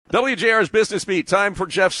WJR's Business Beat. Time for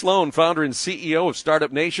Jeff Sloan, founder and CEO of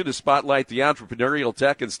Startup Nation, to spotlight the entrepreneurial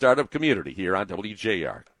tech and startup community here on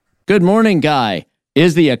WJR. Good morning, Guy.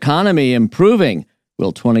 Is the economy improving?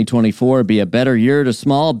 Will 2024 be a better year to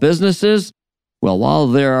small businesses? Well, while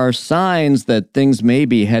there are signs that things may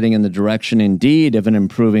be heading in the direction indeed of an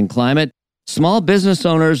improving climate, small business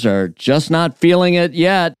owners are just not feeling it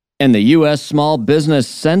yet, and the U.S. Small Business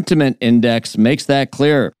Sentiment Index makes that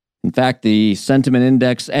clear. In fact, the sentiment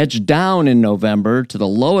index edged down in November to the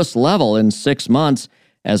lowest level in 6 months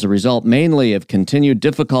as a result mainly of continued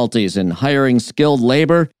difficulties in hiring skilled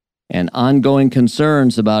labor and ongoing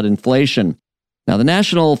concerns about inflation. Now, the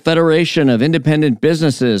National Federation of Independent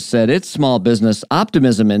Businesses said its Small Business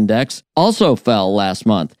Optimism Index also fell last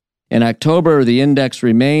month. In October, the index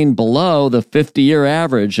remained below the 50-year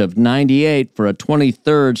average of 98 for a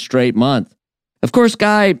 23rd straight month. Of course,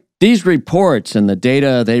 Guy, these reports and the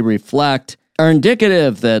data they reflect are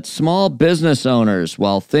indicative that small business owners,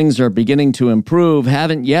 while things are beginning to improve,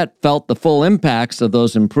 haven't yet felt the full impacts of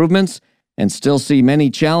those improvements and still see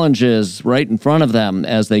many challenges right in front of them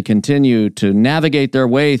as they continue to navigate their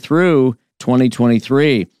way through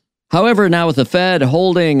 2023. However, now with the Fed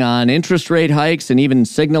holding on interest rate hikes and even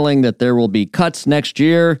signaling that there will be cuts next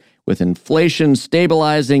year, with inflation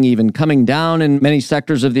stabilizing, even coming down in many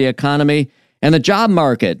sectors of the economy, and the job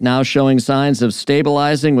market now showing signs of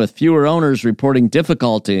stabilizing with fewer owners reporting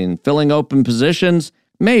difficulty in filling open positions,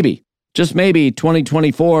 maybe, just maybe,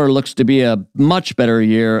 2024 looks to be a much better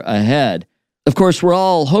year ahead. Of course, we're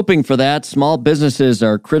all hoping for that. Small businesses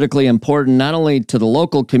are critically important not only to the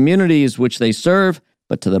local communities which they serve,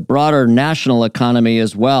 but to the broader national economy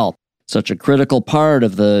as well. Such a critical part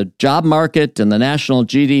of the job market and the national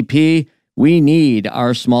GDP, we need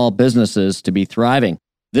our small businesses to be thriving.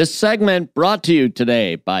 This segment brought to you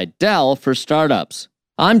today by Dell for Startups.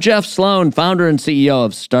 I'm Jeff Sloan, founder and CEO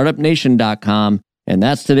of StartupNation.com, and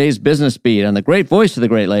that's today's Business Beat on the great voice of the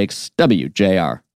Great Lakes, WJR.